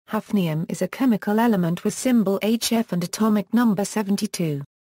Hafnium is a chemical element with symbol Hf and atomic number 72.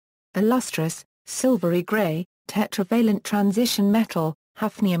 A lustrous, silvery gray, tetravalent transition metal,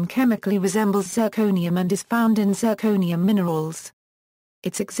 hafnium chemically resembles zirconium and is found in zirconium minerals.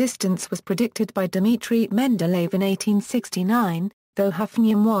 Its existence was predicted by Dmitri Mendeleev in 1869, though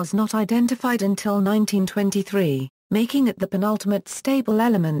hafnium was not identified until 1923, making it the penultimate stable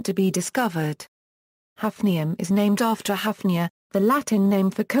element to be discovered. Hafnium is named after Hafnia, the Latin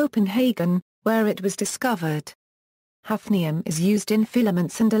name for Copenhagen, where it was discovered. Hafnium is used in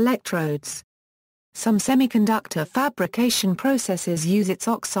filaments and electrodes. Some semiconductor fabrication processes use its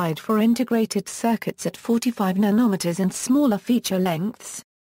oxide for integrated circuits at 45 nanometers and smaller feature lengths.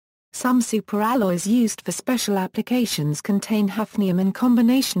 Some superalloys used for special applications contain hafnium in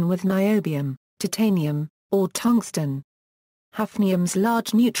combination with niobium, titanium, or tungsten. Hafnium's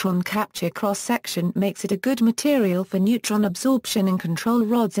large neutron capture cross-section makes it a good material for neutron absorption in control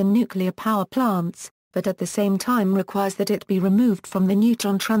rods in nuclear power plants, but at the same time requires that it be removed from the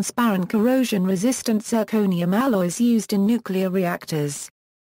neutron-transparent corrosion-resistant zirconium alloys used in nuclear reactors.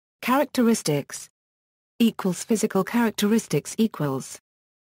 Characteristics = Physical characteristics =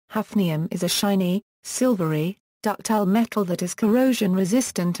 Hafnium is a shiny, silvery, ductile metal that is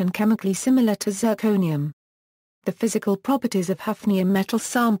corrosion-resistant and chemically similar to zirconium. The physical properties of hafnium metal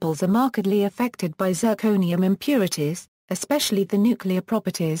samples are markedly affected by zirconium impurities, especially the nuclear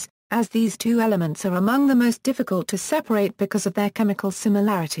properties, as these two elements are among the most difficult to separate because of their chemical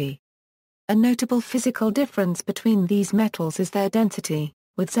similarity. A notable physical difference between these metals is their density,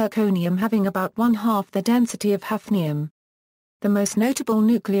 with zirconium having about 1/2 the density of hafnium. The most notable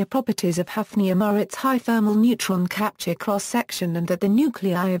nuclear properties of hafnium are its high thermal neutron capture cross-section and that the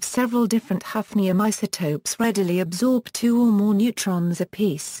nuclei of several different hafnium isotopes readily absorb 2 or more neutrons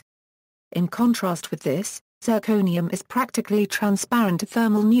apiece. In contrast with this, zirconium is practically transparent to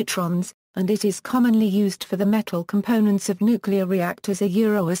thermal neutrons, and it is commonly used for the metal components of nuclear reactors,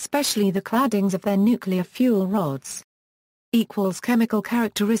 especially the claddings of their nuclear fuel rods. Chemical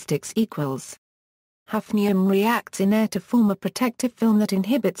characteristics Hafnium reacts in air to form a protective film that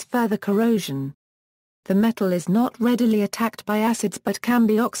inhibits further corrosion. The metal is not readily attacked by acids but can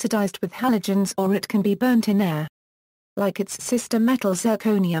be oxidized with halogens or it can be burnt in air. Like its sister metal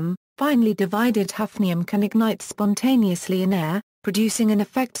zirconium, finely divided hafnium can ignite spontaneously in air, producing an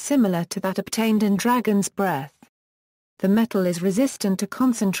effect similar to that obtained in dragon's breath. The metal is resistant to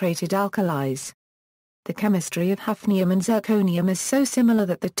concentrated alkalis. The chemistry of hafnium and zirconium is so similar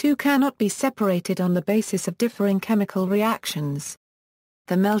that the two cannot be separated on the basis of differing chemical reactions.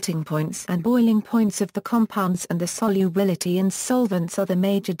 The melting points and boiling points of the compounds and the solubility in solvents are the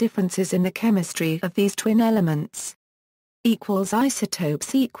major differences in the chemistry of these twin elements.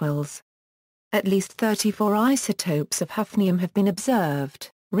 Isotopes At least 34 isotopes of hafnium have been observed,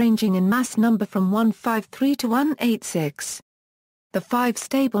 ranging in mass number from 153 to 186. The 5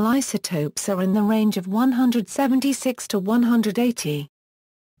 stable isotopes are in the range of 176 to 180.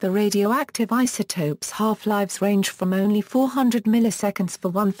 The radioactive isotopes' half-lives range from only 400 milliseconds for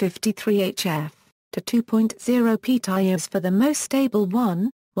 153 HF, to 2.0 petayears for the most stable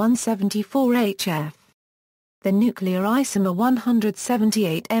one, 174 HF. The nuclear isomer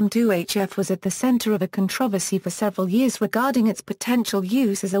 178M2HF was at the center of a controversy for several years regarding its potential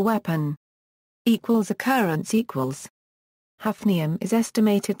use as a weapon. Occurrence Hafnium is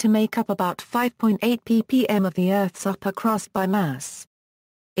estimated to make up about 5.8 ppm of the Earth's upper crust by mass.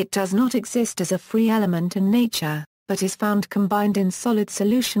 It does not exist as a free element in nature, but is found combined in solid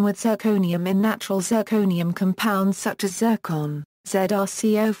solution with zirconium in natural zirconium compounds such as zircon,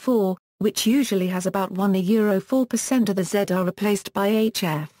 ZrCO4, which usually has about 1/4% of the Zr replaced by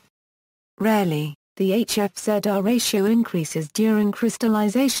HF. Rarely, the HF-Zr ratio increases during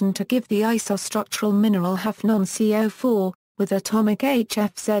crystallization to give the isostructural mineral Hafnon-CO4, with atomic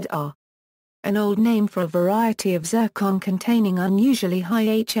HF-Zr. An old name for a variety of zircon containing unusually high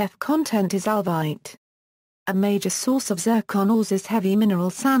HF content is alvite. A major source of zircon ores is heavy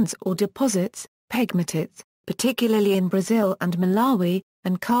mineral sands or deposits, pegmatites, particularly in Brazil and Malawi,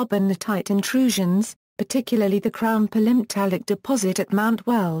 and carbonatite intrusions, particularly the Crown polymetallic deposit at Mount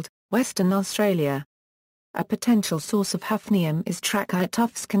Weld, Western Australia. A potential source of hafnium is trachyte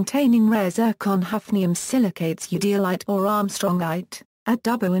tuffs containing rare zircon hafnium silicates eudialyte or armstrongite, at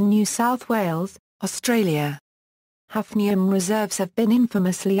Dubbo in New South Wales, Australia. Hafnium reserves have been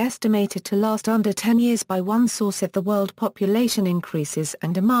infamously estimated to last under 10 years by one source if the world population increases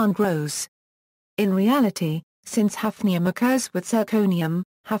and demand grows. In reality, since hafnium occurs with zirconium,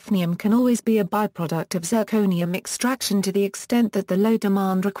 hafnium can always be a byproduct of zirconium extraction to the extent that the low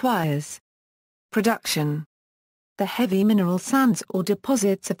demand requires. Production. The heavy mineral sands or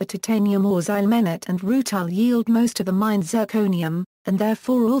deposits of the titanium ores ilmenite and rutile yield most of the mined zirconium, and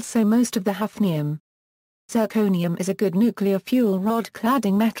therefore also most of the hafnium. Zirconium is a good nuclear fuel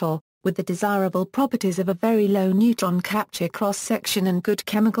rod-cladding metal, with the desirable properties of a very low neutron capture cross-section and good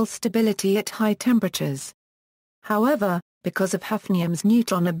chemical stability at high temperatures. However, because of hafnium's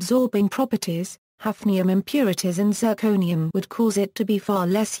neutron-absorbing properties, hafnium impurities in zirconium would cause it to be far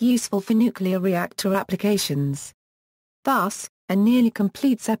less useful for nuclear reactor applications. Thus, a nearly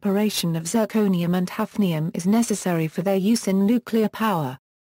complete separation of zirconium and hafnium is necessary for their use in nuclear power.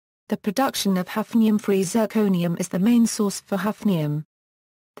 The production of hafnium-free zirconium is the main source for hafnium.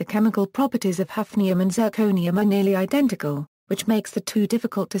 The chemical properties of hafnium and zirconium are nearly identical, which makes the two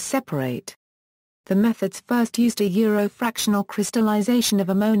difficult to separate. The methods first used a fractional crystallization of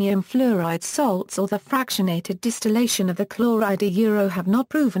ammonium fluoride salts or the fractionated distillation of the chloride have not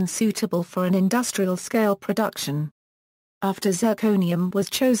proven suitable for an industrial-scale production. After zirconium was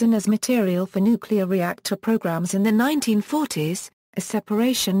chosen as material for nuclear reactor programs in the 1940s, a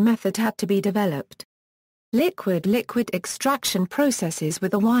separation method had to be developed. Liquid-liquid extraction processes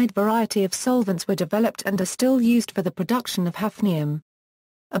with a wide variety of solvents were developed and are still used for the production of hafnium.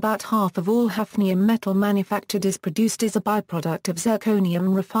 About half of all hafnium metal manufactured is produced as a byproduct of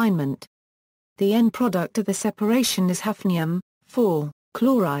zirconium refinement. The end product of the separation is hafnium,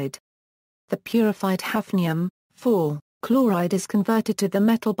 chloride. The purified hafnium, chloride is converted to the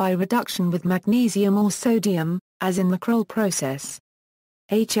metal by reduction with magnesium or sodium, as in the Kroll process.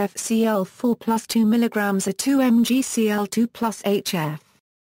 HFCl4 plus 2 mg or 2 mgCl2 plus HF.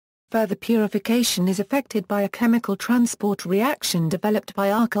 Further purification is effected by a chemical transport reaction developed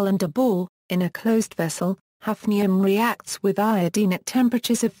by Arkell and de Boer. In a closed vessel, hafnium reacts with iodine at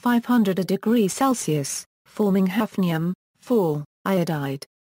temperatures of 500 degrees Celsius, forming hafnium, iodide.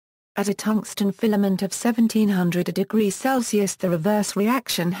 At a tungsten filament of 1700 degrees Celsius the reverse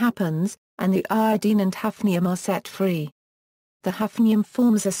reaction happens, and the iodine and hafnium are set free. The hafnium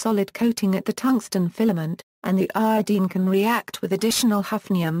forms a solid coating at the tungsten filament, and the iodine can react with additional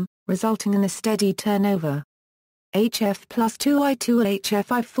hafnium, resulting in a steady turnover. HF plus 2I2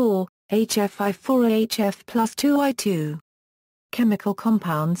 HFI4, HFI4 HF plus 2I2. Chemical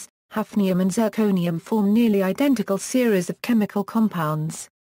compounds, hafnium and zirconium form nearly identical series of chemical compounds.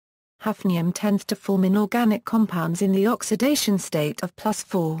 Hafnium tends to form inorganic compounds in the oxidation state of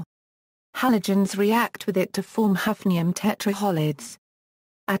 +4. Halogens react with it to form hafnium tetrahalides.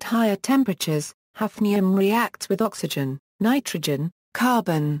 At higher temperatures, hafnium reacts with oxygen, nitrogen,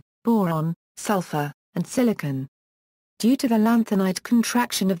 carbon, boron, sulfur, and silicon. Due to the lanthanide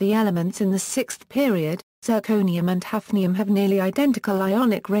contraction of the elements in the sixth period, zirconium and hafnium have nearly identical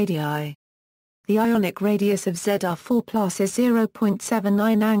ionic radii. The ionic radius of Zr4+ is 0.79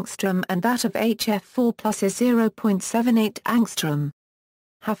 angstrom and that of HF4+ is 0.78 angstrom.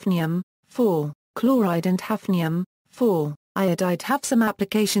 Hafnium, chloride and hafnium, iodide have some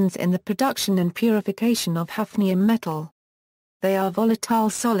applications in the production and purification of hafnium metal. They are volatile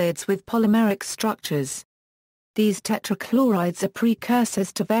solids with polymeric structures. These tetrachlorides are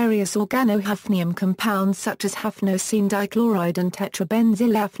precursors to various organohafnium compounds such as hafnosine dichloride and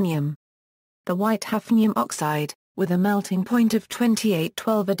tetrabenzylhafnium. The white hafnium oxide, with a melting point of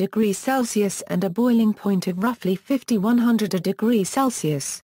 2812 degrees Celsius and a boiling point of roughly 5100 degrees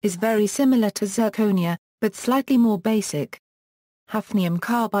Celsius, is very similar to zirconia, but slightly more basic. Hafnium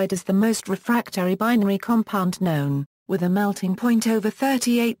carbide is the most refractory binary compound known, with a melting point over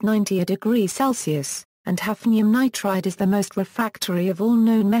 3890 degrees Celsius, and hafnium nitride is the most refractory of all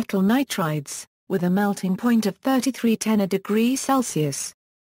known metal nitrides, with a melting point of 3310 degrees Celsius.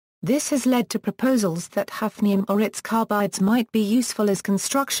 This has led to proposals that hafnium or its carbides might be useful as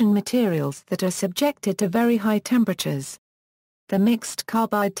construction materials that are subjected to very high temperatures. The mixed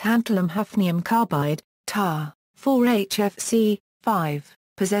carbide tantalum hafnium carbide, TAR, 4HFC, 5,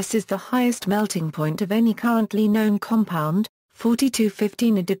 possesses the highest melting point of any currently known compound,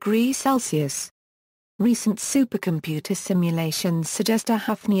 4215 degrees Celsius. Recent supercomputer simulations suggest a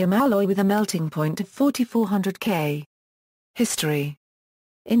hafnium alloy with a melting point of 4400 K. History.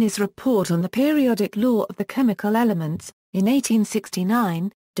 In his report on the periodic law of the chemical elements, in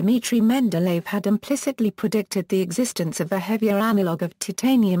 1869, Dmitri Mendeleev had implicitly predicted the existence of a heavier analogue of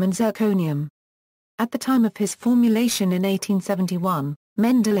titanium and zirconium. At the time of his formulation in 1871,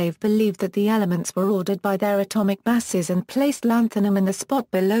 Mendeleev believed that the elements were ordered by their atomic masses and placed lanthanum in the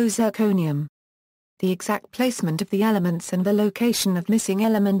spot below zirconium. The exact placement of the elements and the location of missing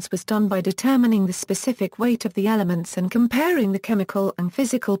elements was done by determining the specific weight of the elements and comparing the chemical and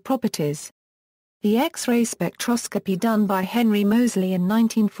physical properties. The X-ray spectroscopy done by Henry Moseley in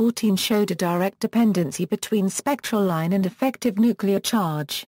 1914 showed a direct dependency between spectral line and effective nuclear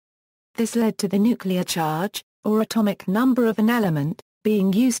charge. This led to the nuclear charge, or atomic number of an element,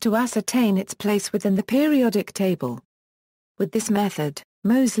 being used to ascertain its place within the periodic table. With this method,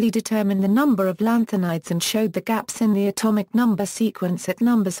 Moseley determined the number of lanthanides and showed the gaps in the atomic number sequence at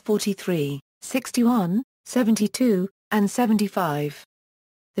numbers 43, 61, 72, and 75.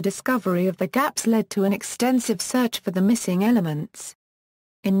 The discovery of the gaps led to an extensive search for the missing elements.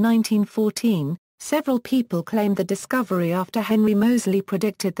 In 1914, several people claimed the discovery after Henry Moseley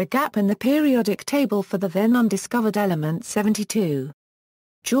predicted the gap in the periodic table for the then undiscovered element 72.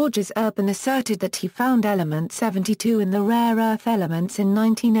 Georges Urban asserted that he found element 72 in the rare earth elements in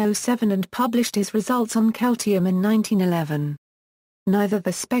 1907 and published his results on celtium in 1911. Neither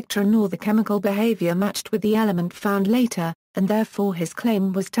the spectra nor the chemical behavior matched with the element found later, and therefore his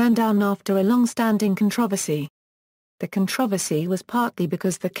claim was turned down after a long-standing controversy. The controversy was partly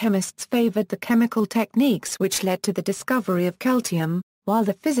because the chemists favored the chemical techniques which led to the discovery of celtium, while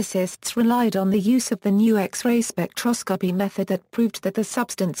the physicists relied on the use of the new X-ray spectroscopy method that proved that the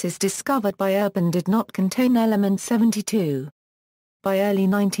substances discovered by Urban did not contain element 72. By early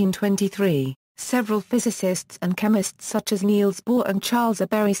 1923, several physicists and chemists such as Niels Bohr and Charles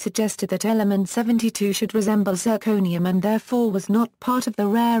Berry suggested that element 72 should resemble zirconium and therefore was not part of the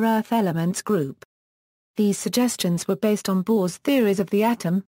rare earth elements group. These suggestions were based on Bohr's theories of the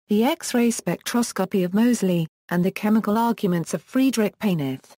atom, the X-ray spectroscopy of Moseley, and the chemical arguments of Friedrich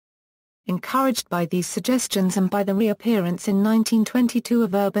Painith. Encouraged by these suggestions and by the reappearance in 1922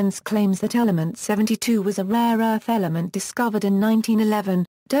 of Urban's claims that element 72 was a rare earth element discovered in 1911,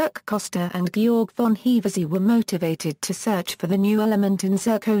 Dirk Coster and Georg von Heversee were motivated to search for the new element in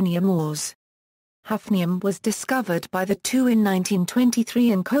zirconium ores. Hafnium was discovered by the two in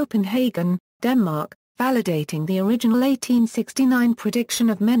 1923 in Copenhagen, Denmark, validating the original 1869 prediction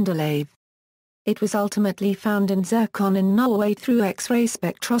of Mendeleev. It was ultimately found in zircon in Norway through X-ray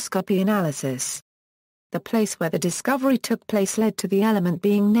spectroscopy analysis. The place where the discovery took place led to the element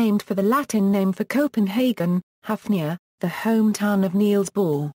being named for the Latin name for Copenhagen, Hafnia, the hometown of Niels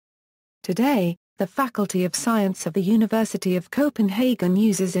Bohr. Today, the Faculty of Science of the University of Copenhagen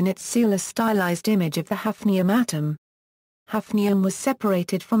uses in its seal a stylized image of the hafnium atom. Hafnium was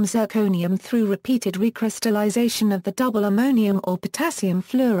separated from zirconium through repeated recrystallization of the double ammonium or potassium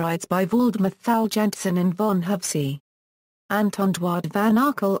fluorides by Valdemar Thal-Jensen and von Heversee. Anton-Eduard van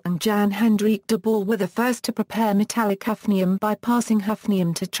Arkel and Jan Hendrik de Boer were the first to prepare metallic hafnium by passing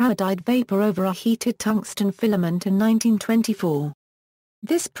hafnium tetravalent vapor over a heated tungsten filament in 1924.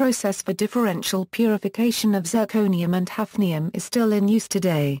 This process for differential purification of zirconium and hafnium is still in use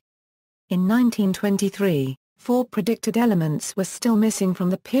today. In 1923, 4 predicted elements were still missing from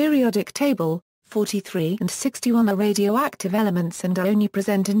the periodic table. 43 and 61 are radioactive elements and are only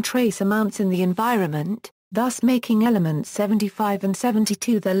present in trace amounts in the environment, thus making elements 75 and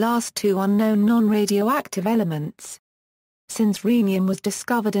 72 the last 2 unknown non-radioactive elements. Since rhenium was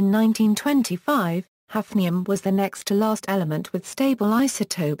discovered in 1925, hafnium was the next to last element with stable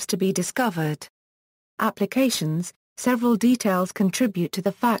isotopes to be discovered. Applications. Several details contribute to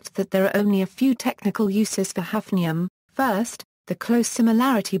the fact that there are only a few technical uses for hafnium. First, the close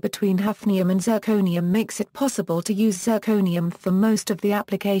similarity between hafnium and zirconium makes it possible to use zirconium for most of the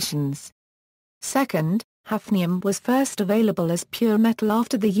applications. Second, hafnium was first available as pure metal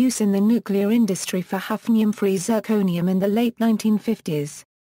after the use in the nuclear industry for hafnium-free zirconium in the late 1950s.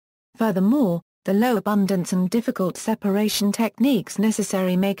 Furthermore, the low abundance and difficult separation techniques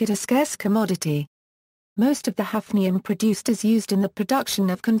necessary make it a scarce commodity. Most of the hafnium produced is used in the production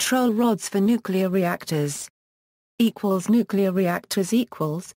of control rods for nuclear reactors. Nuclear reactors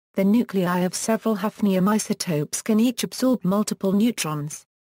equals, the nuclei of several hafnium isotopes can each absorb multiple neutrons.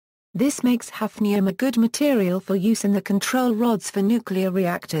 This makes hafnium a good material for use in the control rods for nuclear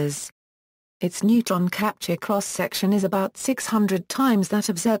reactors. Its neutron capture cross-section is about 600 times that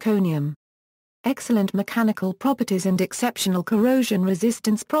of zirconium. Excellent mechanical properties and exceptional corrosion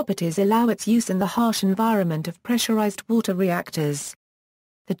resistance properties allow its use in the harsh environment of pressurized water reactors.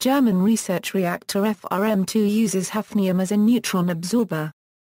 The German research reactor FRM2 uses hafnium as a neutron absorber.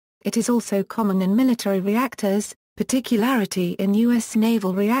 It is also common in military reactors, particularly in U.S.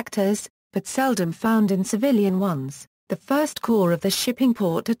 naval reactors, but seldom found in civilian ones, the first core of the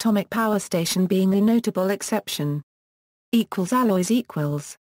Shippingport atomic power station being a notable exception.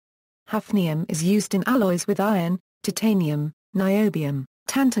 Alloys. Hafnium is used in alloys with iron, titanium, niobium,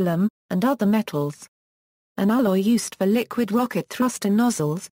 tantalum, and other metals. An alloy used for liquid rocket thruster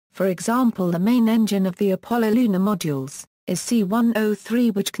nozzles, for example the main engine of the Apollo lunar modules, is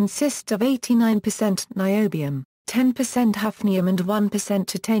C103, which consists of 89% niobium, 10% hafnium and 1%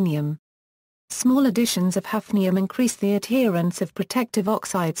 titanium. Small additions of hafnium increase the adherence of protective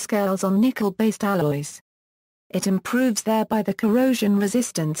oxide scales on nickel-based alloys. It improves thereby the corrosion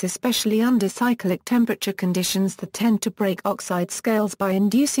resistance, especially under cyclic temperature conditions that tend to break oxide scales by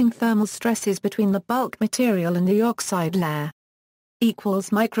inducing thermal stresses between the bulk material and the oxide layer.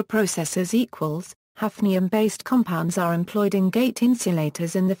 Microprocessors hafnium-based compounds are employed in gate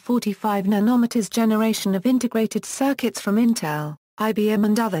insulators in the 45 nanometers generation of integrated circuits from Intel, IBM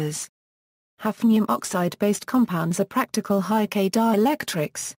and others. Hafnium oxide-based compounds are practical high-K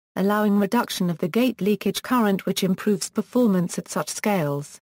dielectrics, allowing reduction of the gate leakage current, which improves performance at such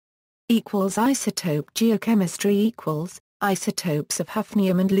scales. Isotope geochemistry Isotopes of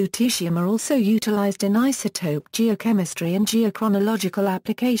hafnium and lutetium are also utilized in isotope geochemistry and geochronological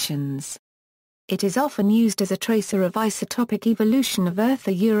applications. It is often used as a tracer of isotopic evolution of Earth,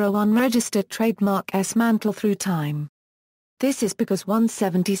 a unregistered trademark S-mantle through time. This is because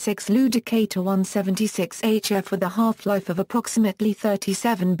 176 Lu decay to 176 HF with a half-life of approximately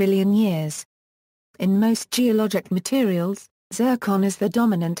 37 billion years. In most geologic materials, zircon is the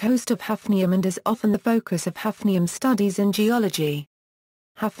dominant host of hafnium and is often the focus of hafnium studies in geology.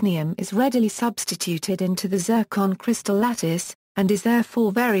 Hafnium is readily substituted into the zircon crystal lattice, and is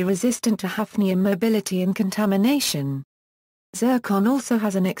therefore very resistant to hafnium mobility and contamination. Zircon also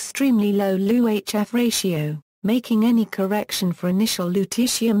has an extremely low Lu-HF ratio, making any correction for initial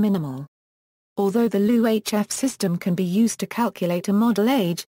lutetium minimal. Although the Lu-HF system can be used to calculate a model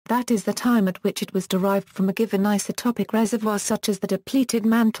age, that is the time at which it was derived from a given isotopic reservoir such as the depleted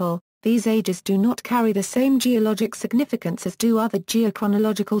mantle, these ages do not carry the same geologic significance as do other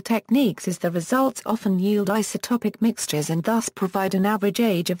geochronological techniques, as the results often yield isotopic mixtures and thus provide an average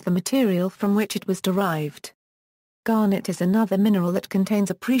age of the material from which it was derived. Garnet is another mineral that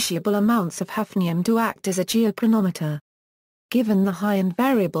contains appreciable amounts of hafnium to act as a geochronometer. Given the high and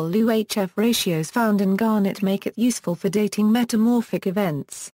variable Lu-HF ratios found in garnet make it useful for dating metamorphic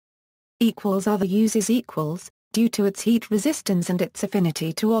events. Other uses Due to its heat resistance and its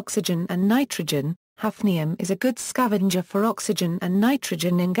affinity to oxygen and nitrogen, hafnium is a good scavenger for oxygen and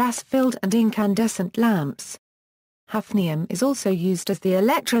nitrogen in gas-filled and incandescent lamps. Hafnium is also used as the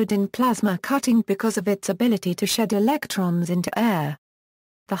electrode in plasma cutting because of its ability to shed electrons into air.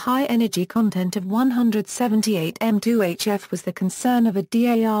 The high energy content of 178 M2HF was the concern of a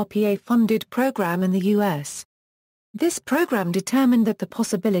DARPA-funded program in the U.S. This program determined that the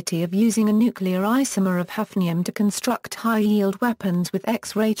possibility of using a nuclear isomer of hafnium to construct high-yield weapons with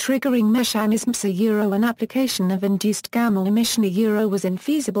X-ray triggering mechanisms an application of induced gamma emission was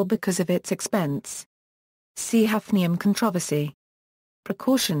infeasible because of its expense. See hafnium controversy.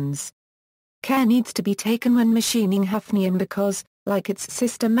 Precautions. Care needs to be taken when machining hafnium because, like its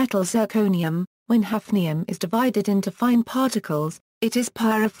sister metal zirconium, when hafnium is divided into fine particles, it is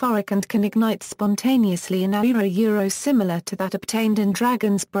pyrophoric and can ignite spontaneously in air similar to that obtained in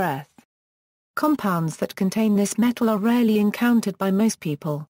dragon's breath. Compounds that contain this metal are rarely encountered by most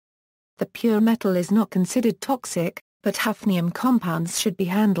people. The pure metal is not considered toxic, but hafnium compounds should be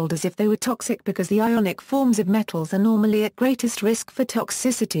handled as if they were toxic because the ionic forms of metals are normally at greatest risk for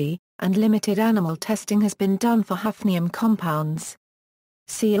toxicity, and limited animal testing has been done for hafnium compounds.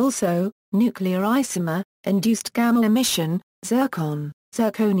 See also, nuclear isomer, induced gamma emission, zircon,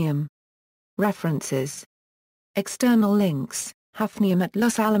 zirconium. References. External links, hafnium at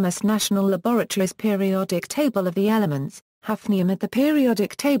Los Alamos National Laboratory's Periodic Table of the Elements, hafnium at the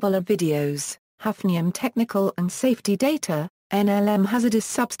Periodic Table of Videos, hafnium technical and safety data, NLM hazardous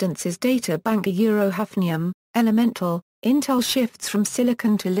substances data bank hafnium, elemental, Intel shifts from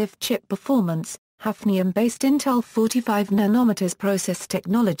silicon to live chip performance, hafnium-based Intel 45 nanometers process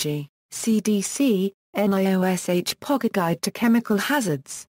technology, CDC, NIOSH Pocket Guide to Chemical Hazards.